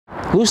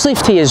Loose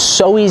leaf tea is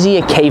so easy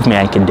a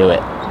caveman can do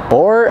it,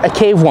 or a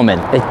cave woman.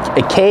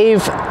 A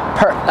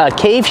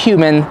cave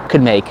human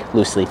could make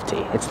loose leaf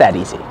tea. It's that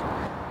easy.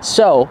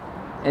 So,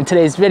 in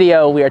today's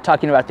video, we are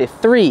talking about the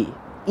 3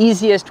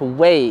 easiest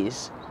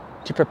ways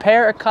to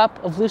prepare a cup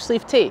of loose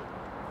leaf tea.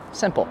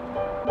 Simple.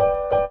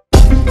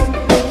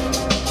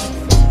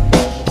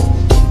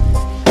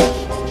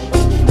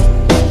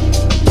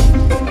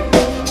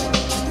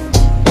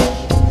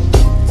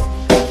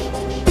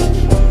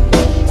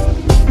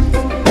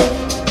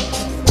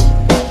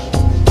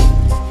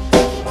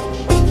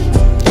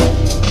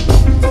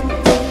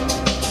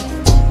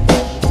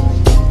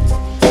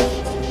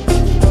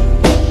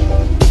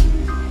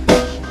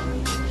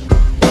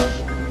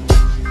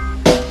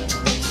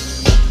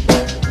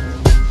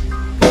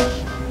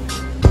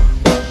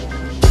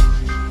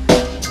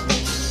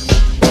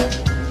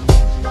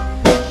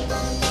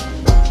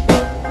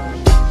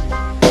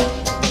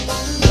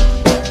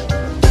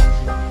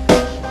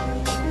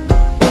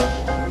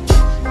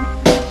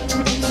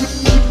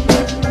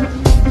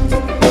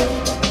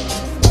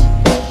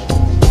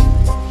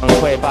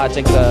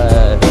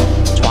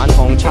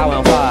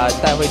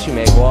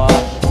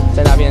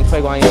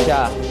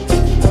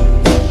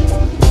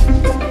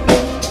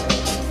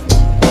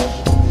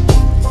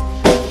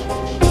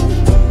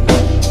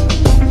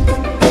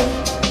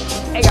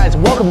 Hey guys,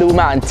 welcome to Blue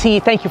Mountain Tea.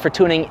 Thank you for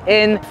tuning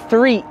in.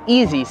 3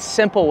 easy,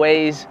 simple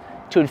ways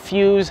to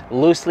infuse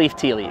loose leaf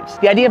tea leaves.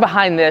 The idea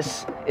behind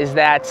this is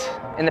that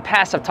in the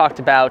past I've talked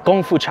about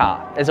gongfu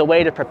cha as a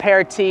way to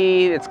prepare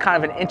tea. It's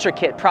kind of an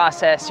intricate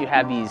process. You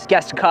have these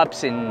guest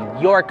cups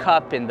and your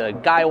cup and the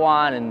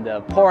gaiwan and the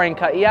pouring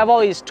cup. You have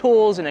all these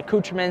tools and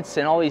accoutrements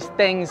and all these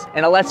things,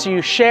 and it lets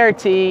you share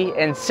tea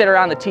and sit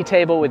around the tea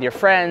table with your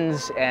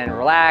friends and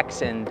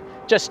relax and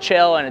just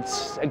chill, and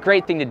it's a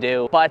great thing to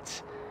do,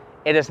 but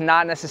it is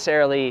not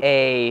necessarily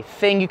a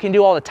thing you can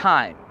do all the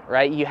time,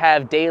 right? You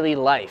have daily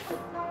life.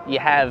 You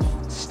have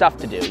stuff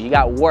to do, you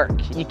got work.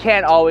 You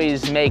can't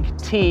always make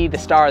tea the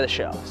star of the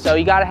show. So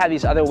you gotta have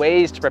these other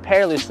ways to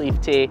prepare loose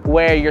leaf tea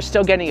where you're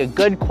still getting a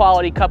good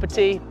quality cup of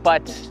tea,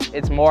 but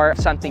it's more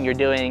something you're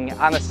doing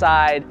on the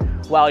side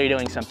while you're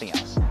doing something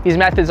else. These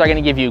methods are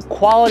gonna give you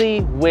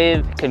quality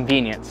with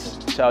convenience.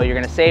 So you're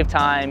gonna save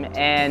time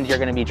and you're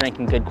gonna be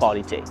drinking good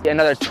quality tea.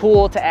 Another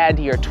tool to add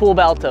to your tool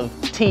belt of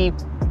tea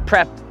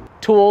prep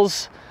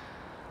tools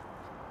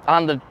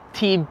on the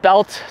tea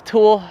belt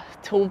tool.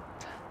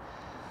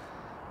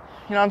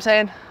 You know what I'm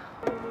saying?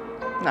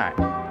 All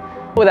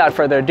right. Without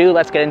further ado,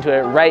 let's get into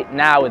it right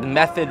now with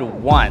method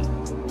 1,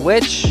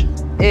 which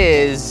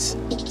is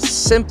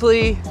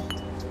simply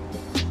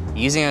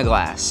using a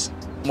glass.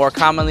 More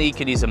commonly, you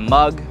could use a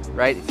mug,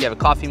 right? If you have a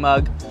coffee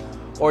mug,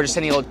 or just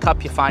any old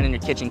cup you find in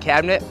your kitchen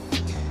cabinet.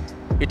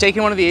 You're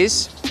taking one of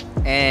these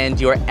and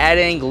you're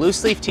adding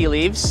loose leaf tea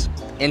leaves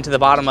into the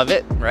bottom of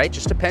it, right?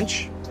 Just a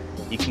pinch.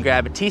 You can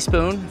grab a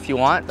teaspoon if you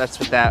want. That's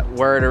what that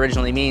word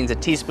originally means. A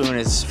teaspoon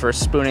is for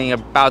spooning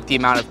about the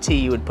amount of tea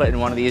you would put in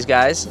one of these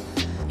guys.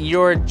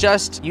 You're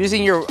just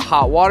using your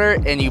hot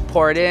water and you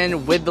pour it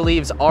in with the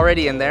leaves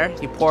already in there.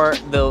 You pour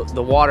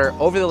the water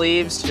over the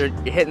leaves. You're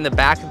hitting the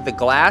back of the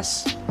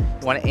glass.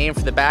 You want to aim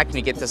for the back and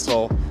you get this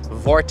little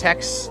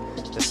vortex,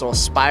 this little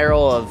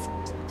spiral of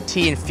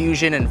tea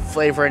infusion and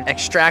flavor and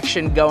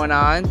extraction going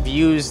on.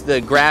 Use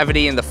the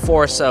gravity and the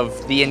force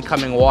of the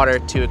incoming water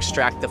to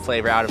extract the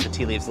flavor out of the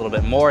tea leaves a little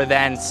bit more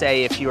than,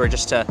 say, if you were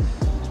just to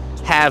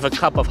have a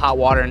cup of hot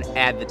water and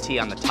add the tea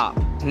on the top.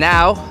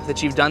 Now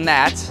that you've done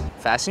that,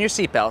 fasten your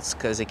seatbelts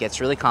because it gets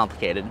really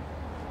complicated.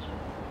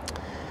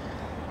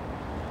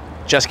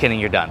 Just kidding,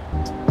 you're done.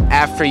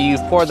 After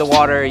you've poured the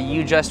water,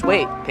 you just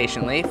wait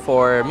patiently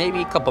for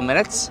maybe a couple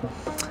minutes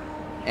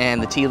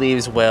and the tea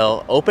leaves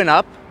will open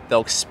up. They'll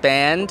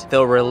expand,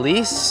 they'll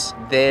release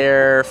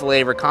their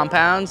flavor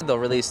compounds, they'll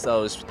release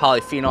those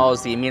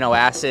polyphenols, the amino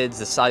acids,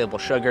 the soluble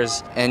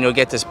sugars, and you'll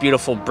get this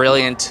beautiful,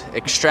 brilliant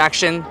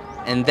extraction.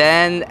 And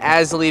then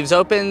as the leaves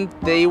open,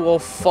 they will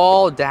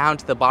fall down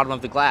to the bottom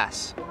of the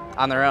glass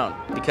on their own.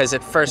 Because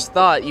at first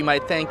thought, you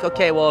might think,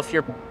 okay, well, if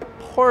you're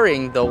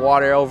pouring the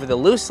water over the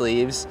loose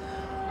leaves,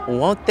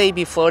 won't they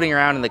be floating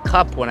around in the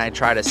cup when I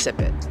try to sip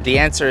it? The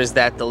answer is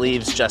that the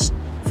leaves just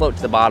float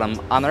to the bottom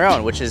on their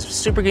own, which is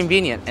super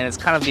convenient, and it's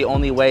kind of the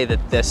only way that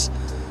this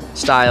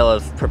style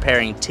of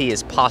preparing tea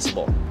is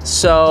possible.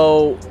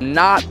 So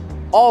not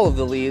all of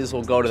the leaves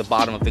will go to the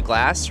bottom of the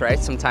glass, right?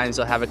 Sometimes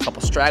you'll have a couple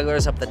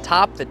stragglers up the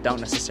top that don't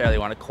necessarily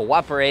want to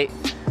cooperate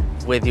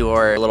with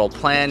your little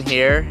plan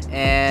here,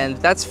 and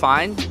that's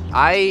fine.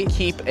 I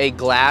keep a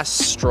glass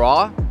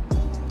straw.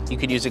 You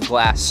could use a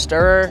glass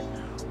stirrer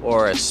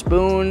or a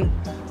spoon,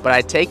 but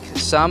I take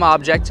some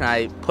object and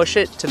I push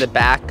it to the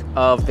back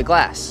of the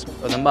glass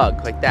or the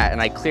mug like that,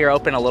 and I clear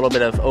open a little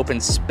bit of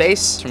open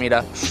space for me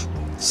to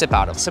sip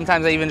out of.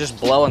 Sometimes I even just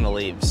blow on the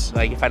leaves.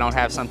 Like if I don't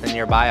have something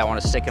nearby I want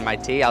to stick in my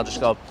tea, I'll just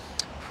go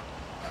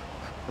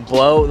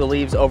blow the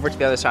leaves over to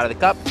the other side of the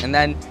cup, and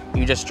then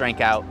you just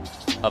drink out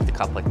of the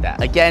cup like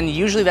that. Again,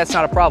 usually that's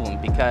not a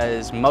problem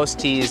because most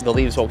teas, the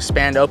leaves will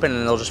expand open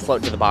and they'll just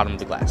float to the bottom of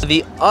the glass.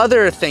 The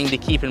other thing to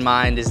keep in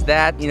mind is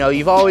that, you know,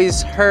 you've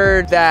always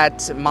heard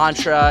that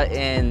mantra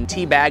in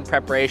tea bag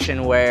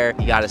preparation where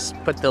you gotta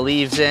put the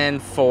leaves in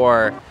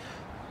for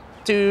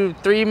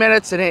 2-3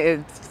 minutes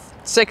and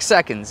 6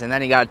 seconds, and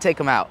then you gotta take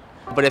them out.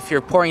 But if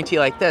you're pouring tea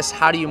like this,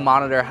 how do you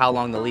monitor how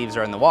long the leaves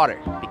are in the water?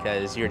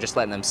 Because you're just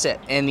letting them sit.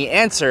 And the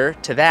answer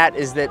to that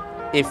is that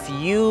if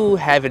you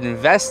have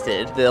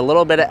invested a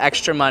little bit of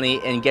extra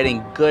money in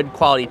getting good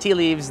quality tea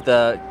leaves,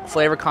 the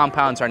flavor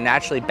compounds are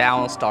naturally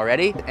balanced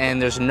already,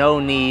 and there's no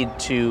need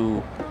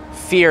to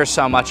fear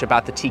so much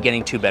about the tea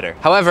getting too bitter.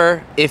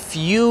 However, if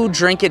you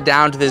drink it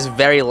down to this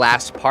very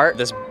last part,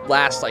 this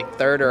last like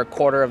third or a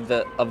quarter of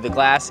the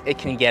glass, it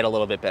can get a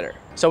little bit bitter.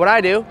 So what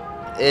I do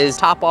is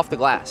top off the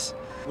glass.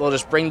 We'll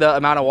just bring the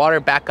amount of water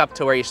back up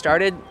to where you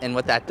started, and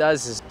what that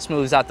does is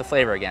smooths out the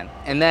flavor again.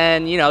 And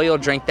then, you know, you'll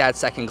drink that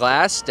second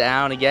glass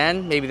down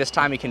again. Maybe this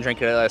time you can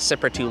drink it a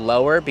sip or two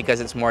lower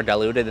because it's more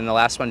diluted than the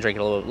last one. Drink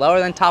it a little bit lower,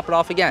 then top it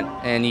off again.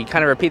 And you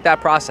kind of repeat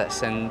that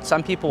process. And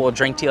some people will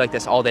drink tea like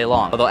this all day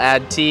long. They'll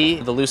add tea,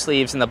 the loose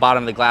leaves in the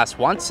bottom of the glass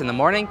once in the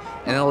morning,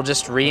 and they'll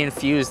just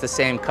re-infuse the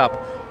same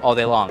cup all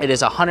day long. It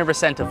is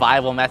 100% a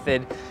viable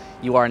method.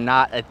 You are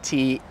not a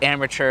tea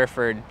amateur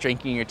for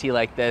drinking your tea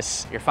like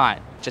this. You're fine.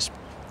 Just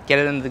get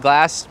it into the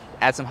glass,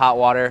 add some hot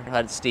water,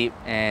 let it steep,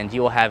 and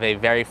you will have a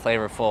very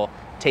flavorful,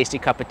 tasty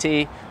cup of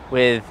tea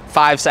with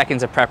 5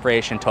 seconds of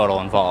preparation total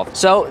involved.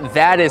 So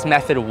that is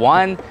method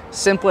one,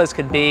 simple as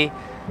could be.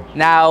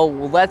 Now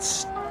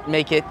let's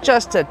make it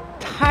just a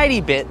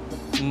tiny bit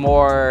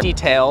more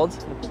detailed,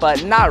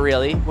 but not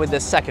really, with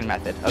the second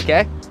method,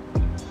 okay?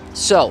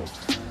 So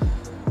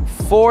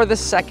for the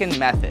second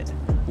method,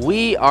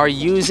 we are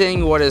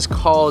using what is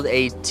called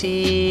a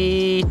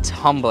tea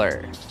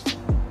tumbler.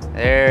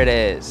 There it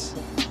is.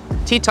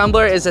 Tea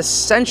tumbler is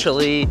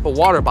essentially a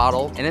water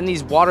bottle, and in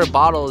these water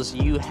bottles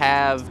you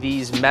have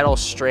these metal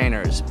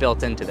strainers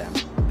built into them.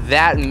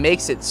 That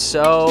makes it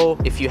so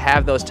if you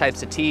have those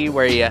types of tea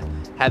where you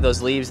have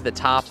those leaves at the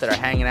top that are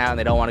hanging out and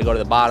they don't want to go to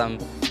the bottom,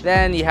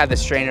 then you have the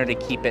strainer to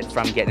keep it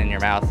from getting in your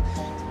mouth.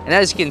 And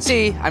as you can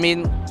see, I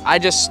mean, I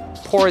just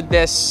poured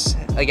this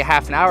like a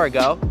half an hour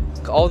ago.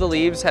 All the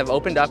leaves have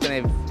opened up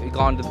and they've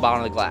gone to the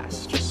bottom of the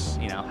glass.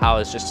 You know, how I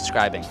was just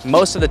describing.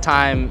 Most of the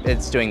time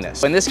it's doing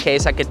this. In this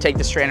case, I could take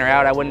the strainer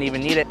out, I wouldn't even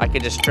need it. I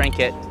could just drink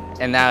it,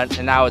 and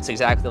now it's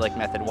exactly like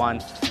method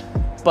one.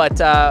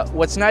 But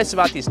what's nice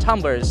about these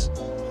tumblers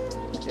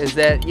is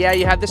that, yeah,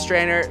 you have the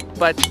strainer,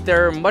 but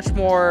they're much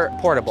more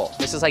portable.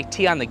 This is like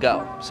tea on the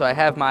go. So I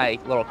have my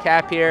little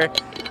cap here.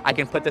 I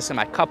can put this in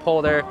my cup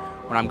holder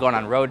when I'm going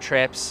on road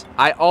trips.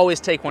 I always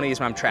take one of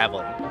these when I'm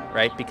traveling,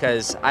 right?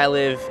 Because I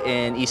live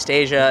in East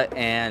Asia,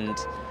 and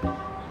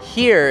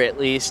here, at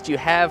least, you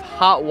have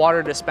hot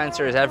water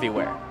dispensers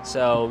everywhere.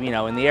 So, you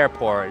know, in the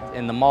airport,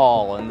 in the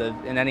mall,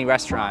 in any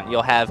restaurant,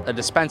 you'll have a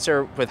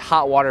dispenser with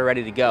hot water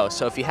ready to go.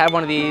 So if you have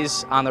one of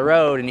these on the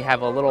road and you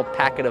have a little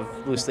packet of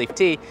loose leaf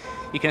tea,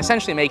 you can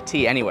essentially make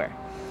tea anywhere,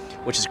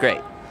 which is great.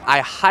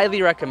 I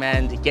highly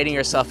recommend getting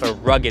yourself a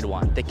rugged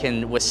one that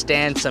can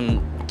withstand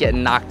some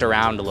getting knocked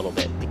around a little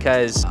bit,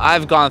 because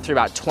I've gone through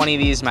about 20 of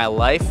these in my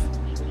life.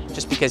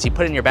 Just because you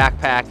put it in your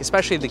backpack,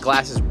 especially if the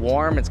glass is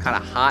warm, it's kind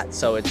of hot,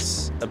 so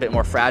it's a bit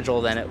more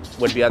fragile than it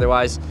would be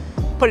otherwise.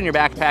 Put it in your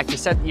backpack,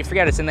 you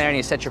forget it's in there, and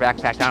you set your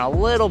backpack down a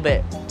little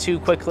bit too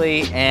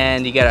quickly,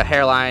 and you get a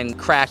hairline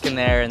crack in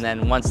there, and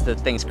then once the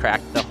thing's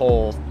cracked, the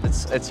whole,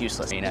 it's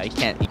useless. You know, you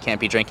can't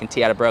be drinking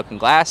tea out of broken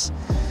glass.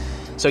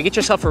 So get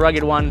yourself a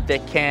rugged one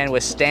that can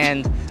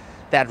withstand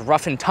that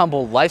rough and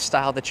tumble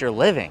lifestyle that you're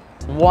living.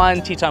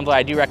 One tea tumbler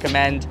I do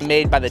recommend,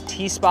 made by the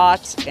Tea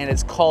Spot, and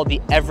it's called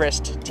the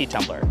Everest Tea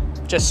Tumbler.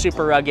 Just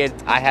super rugged.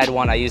 I had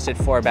one, I used it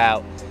for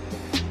about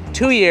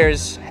 2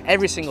 years,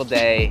 every single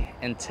day,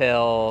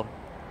 until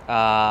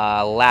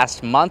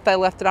last month I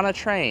left it on a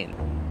train.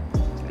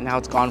 And now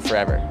it's gone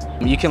forever.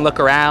 You can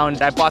look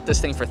around. I bought this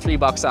thing for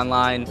 $3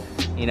 online.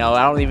 You know,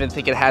 I don't even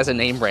think it has a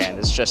name brand.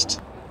 It's just,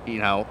 you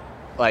know,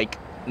 like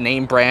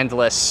name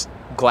brandless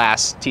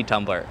glass tea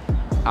tumbler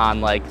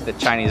on like the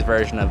Chinese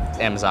version of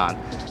Amazon.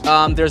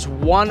 There's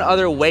one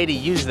other way to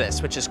use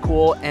this, which is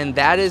cool, and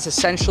that is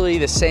essentially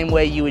the same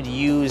way you would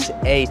use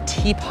a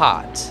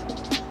teapot.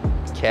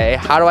 Okay,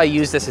 how do I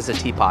use this as a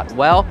teapot?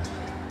 Well,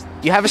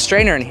 you have a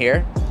strainer in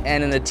here,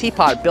 and in the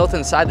teapot, built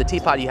inside the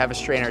teapot, you have a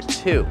strainer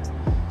too.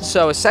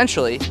 So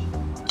essentially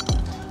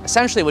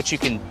what you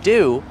can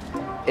do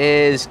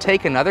is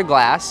take another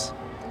glass,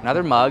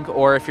 another mug,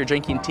 or if you're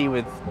drinking tea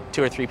with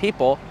 2 or 3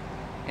 people,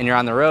 and you're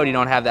on the road, you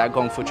don't have that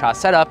Gong Fu Cha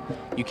setup,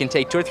 you can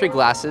take 2 or 3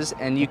 glasses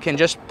and you can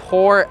just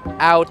pour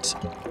out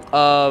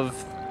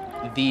of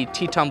the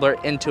tea tumbler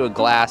into a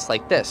glass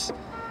like this.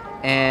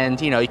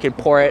 And you know, you could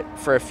pour it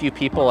for a few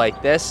people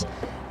like this,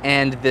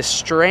 and the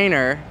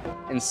strainer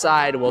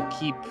inside will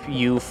keep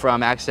you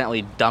from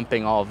accidentally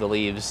dumping all of the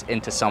leaves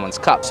into someone's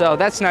cup. So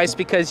that's nice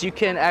because you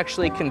can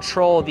actually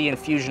control the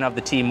infusion of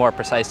the tea more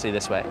precisely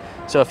this way.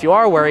 So if you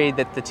are worried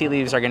that the tea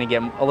leaves are gonna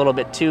get a little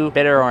bit too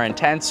bitter or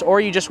intense, or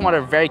you just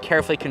wanna very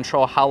carefully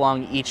control how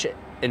long each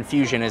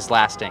infusion is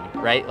lasting,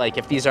 right? Like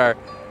if these are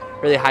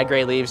really high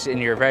grade leaves and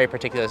you're very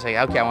particular, say,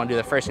 okay, I wanna do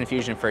the first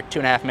infusion for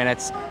 2.5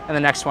 minutes, and the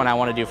next one I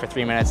wanna do for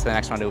 3 minutes, the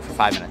next one I do for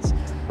 5 minutes.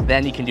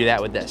 Then you can do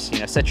that with this. You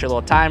know, set your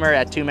little timer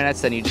at 2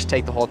 minutes, then you just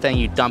take the whole thing,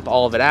 you dump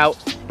all of it out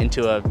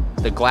into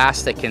the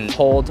glass that can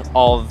hold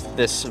all of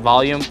this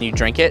volume. You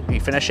drink it, you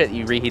finish it,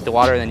 you reheat the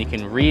water, and then you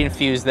can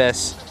re-infuse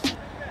this,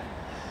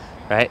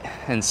 right?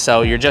 And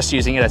so you're just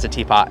using it as a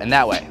teapot in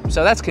that way.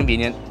 So that's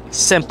convenient,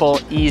 simple,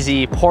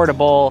 easy,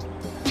 portable.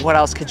 What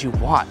else could you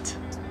want?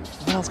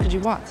 What else could you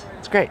want?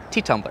 It's great,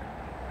 tea tumbler.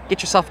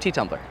 Get yourself a tea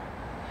tumbler.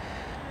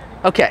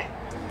 Okay,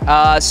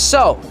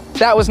 so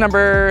that was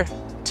number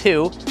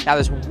 2. Now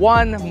there's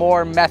one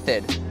more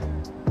method.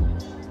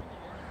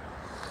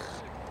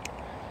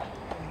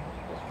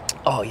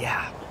 Oh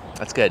yeah,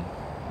 that's good.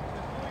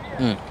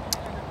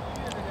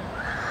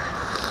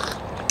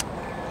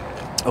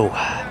 Oh,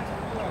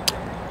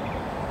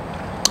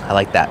 I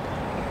like that.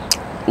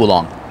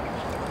 Oolong.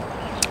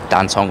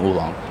 Dansong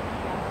Oolong.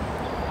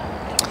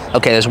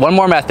 Okay, there's one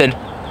more method.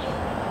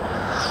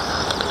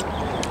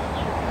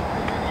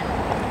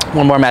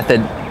 One more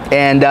method.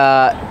 And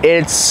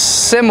it's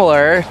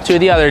similar to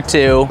the other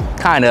two,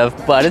 kind of,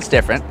 but it's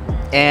different.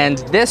 And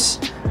this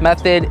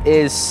method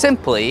is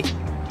simply,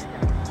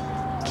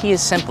 key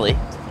is simply,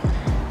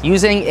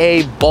 using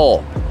a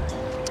bowl,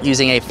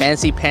 using a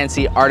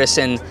fancy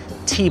artisan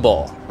tea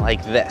bowl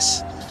like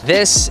this.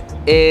 This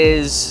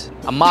is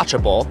a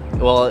matcha bowl.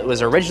 Well, it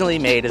was originally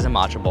made as a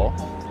matcha bowl,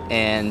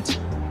 and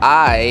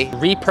I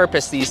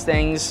repurposed these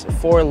things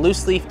for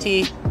loose leaf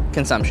tea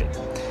consumption.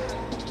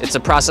 It's a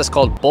process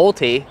called bowl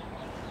tea,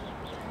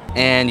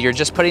 and you're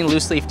just putting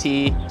loose leaf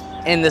tea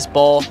in this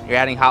bowl, you're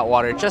adding hot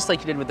water just like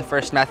you did with the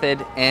first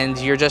method, and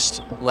you're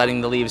just letting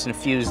the leaves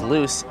infuse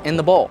loose in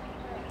the bowl.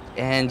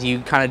 And you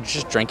kind of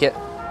just drink it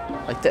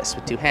like this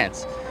with 2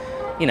 hands.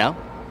 You know,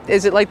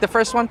 is it like the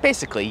first one?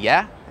 Basically,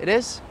 yeah, it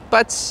is.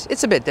 But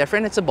it's a bit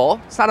different, it's a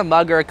bowl. It's not a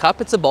mug or a cup,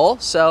 it's a bowl,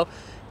 so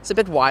it's a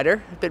bit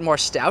wider, a bit more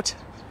stout,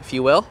 if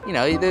you will. You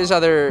know, there's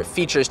other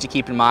features to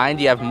keep in mind.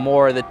 You have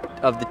more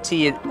of the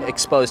tea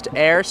exposed to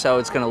air, so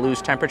it's gonna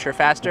lose temperature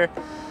faster.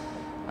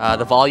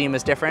 The volume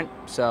is different,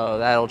 so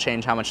that'll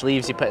change how much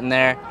leaves you put in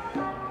there.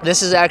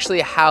 This is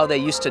actually how they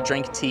used to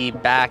drink tea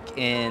back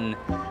in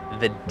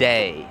the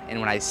day.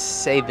 And when I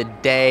say the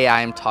day,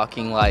 I'm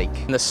talking like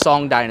in the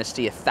Song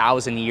Dynasty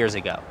 1,000 years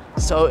ago.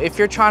 So if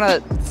you're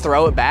trying to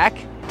throw it back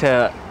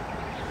to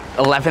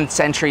 11th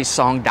century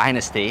Song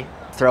Dynasty,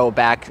 throw it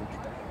back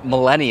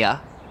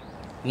millennia,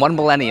 1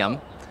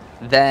 millennium,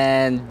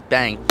 then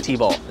bang, tea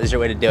bowl is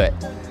your way to do it.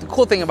 The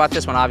cool thing about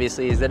this one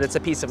obviously is that it's a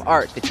piece of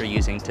art that you're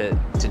using to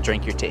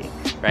drink your tea,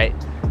 right?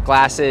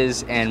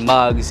 Glasses and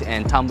mugs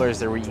and tumblers,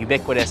 they're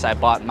ubiquitous. I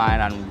bought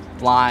mine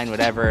online,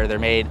 whatever, they're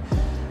made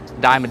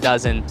dime a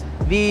dozen.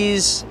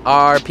 These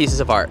are pieces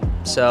of art.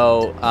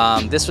 So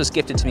this was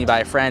gifted to me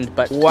by a friend,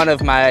 but one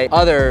of my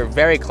other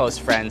very close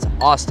friends,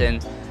 Austin,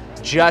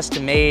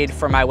 just made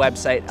for my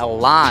website a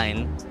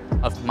line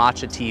of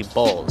matcha tea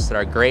bowls that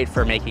are great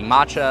for making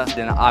matcha.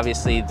 And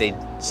obviously they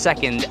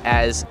second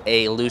as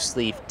a loose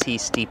leaf tea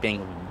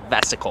steeping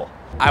vesicle.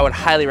 I would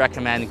highly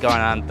recommend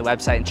going on the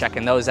website and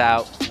checking those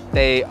out.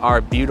 They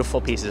are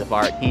beautiful pieces of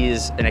art. He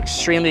is an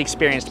extremely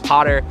experienced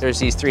potter. There's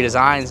these 3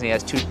 designs and he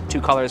has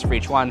two colors for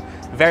each one.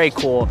 Very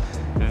cool,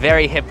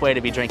 very hip way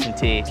to be drinking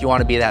tea. If you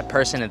want to be that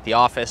person at the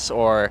office,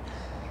 or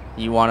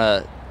you want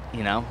to,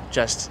 you know,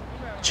 just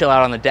chill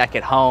out on the deck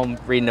at home,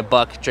 reading a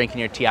book, drinking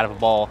your tea out of a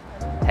bowl,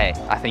 hey,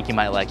 I think you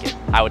might like it.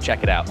 I would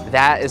check it out.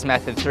 That is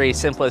method 3,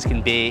 simple as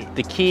can be.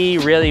 The key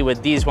really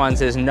with these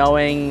ones is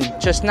knowing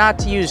just not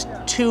to use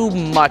too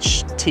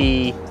much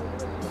tea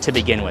to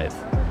begin with,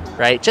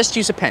 right? Just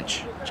use a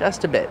pinch,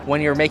 just a bit.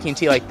 When you're making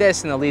tea like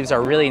this and the leaves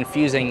are really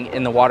infusing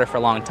in the water for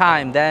a long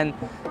time, then,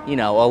 you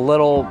know, a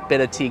little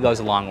bit of tea goes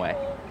a long way.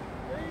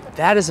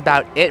 That is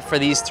about it for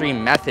these 3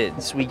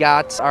 methods. We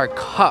got our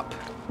cup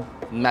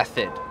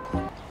method.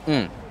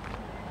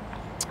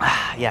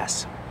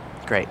 Yes,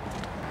 great.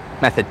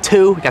 Method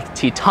 2, we got the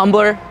tea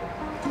tumbler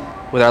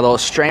with our little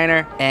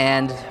strainer.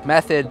 And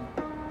method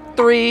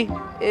 3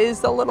 is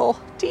the little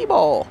tea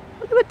bowl.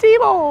 Look at the tea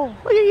bowl,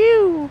 look at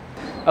you.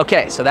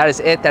 Okay, so that is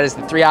it. That is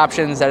the 3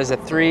 options. That is the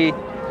 3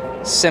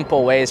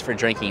 simple ways for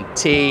drinking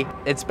tea.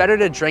 It's better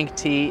to drink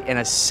tea in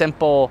a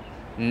simple,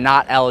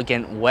 not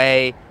elegant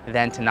way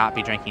than to not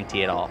be drinking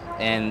tea at all.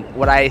 And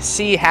what I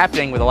see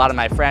happening with a lot of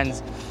my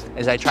friends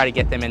as I try to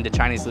get them into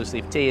Chinese loose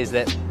leaf tea is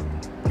that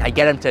I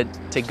get them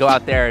to go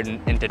out there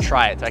and to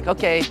try it. They're like,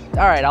 okay,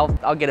 all right,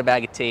 I'll get a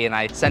bag of tea, and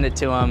I send it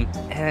to them,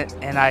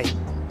 and I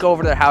go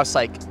over to their house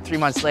like 3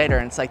 months later,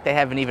 and it's like they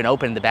haven't even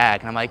opened the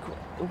bag, and I'm like,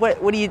 what's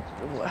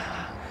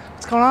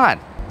going on?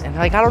 And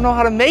they're like, I don't know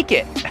how to make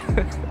it.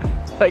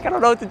 Like, I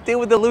don't know what to do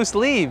with the loose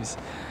leaves.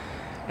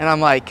 And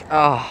I'm like,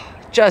 oh,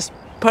 just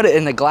put it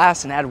in the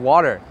glass and add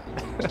water.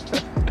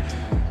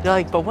 You're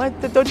like, but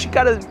what? Don't you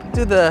gotta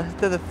do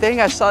the thing?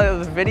 I saw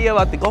the video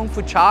about the gong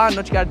fu cha, and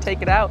don't you gotta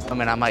take it out? I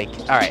mean, I'm like,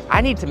 all right,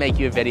 I need to make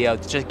you a video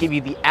to just give you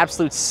the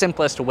absolute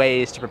simplest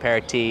ways to prepare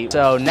tea.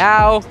 So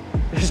now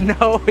there's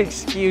no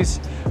excuse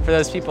for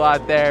those people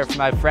out there, for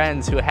my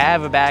friends who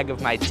have a bag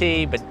of my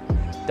tea, but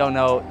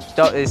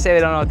they say they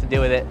don't know what to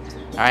do with it.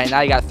 All right,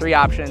 now you got 3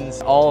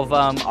 options. All of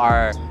them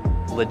are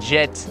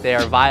legit. They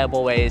are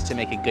viable ways to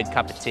make a good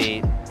cup of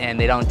tea, and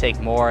they don't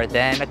take more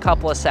than a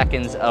couple of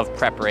seconds of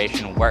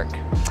preparation work.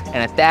 And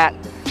at that,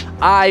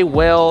 I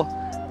will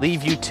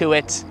leave you to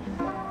it.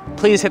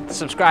 Please hit the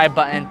subscribe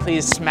button.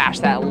 Please smash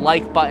that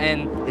like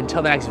button.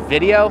 Until the next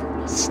video,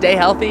 stay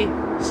healthy,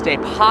 stay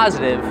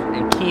positive,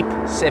 and keep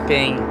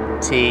sipping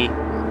tea.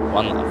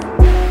 One love.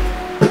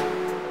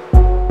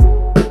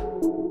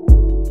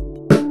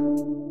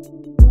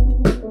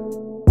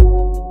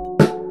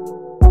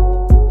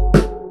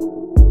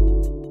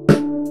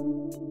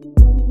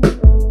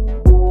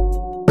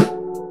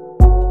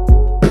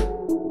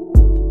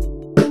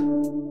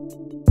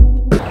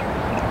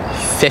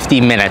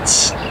 50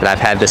 minutes that I've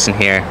had this in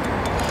here.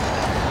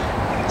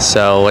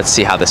 So let's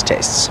see how this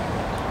tastes.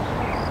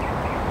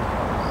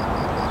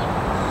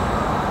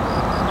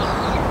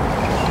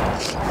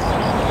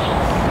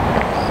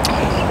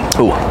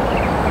 Ooh.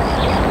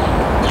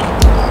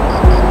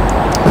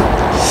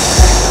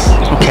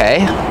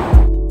 Okay.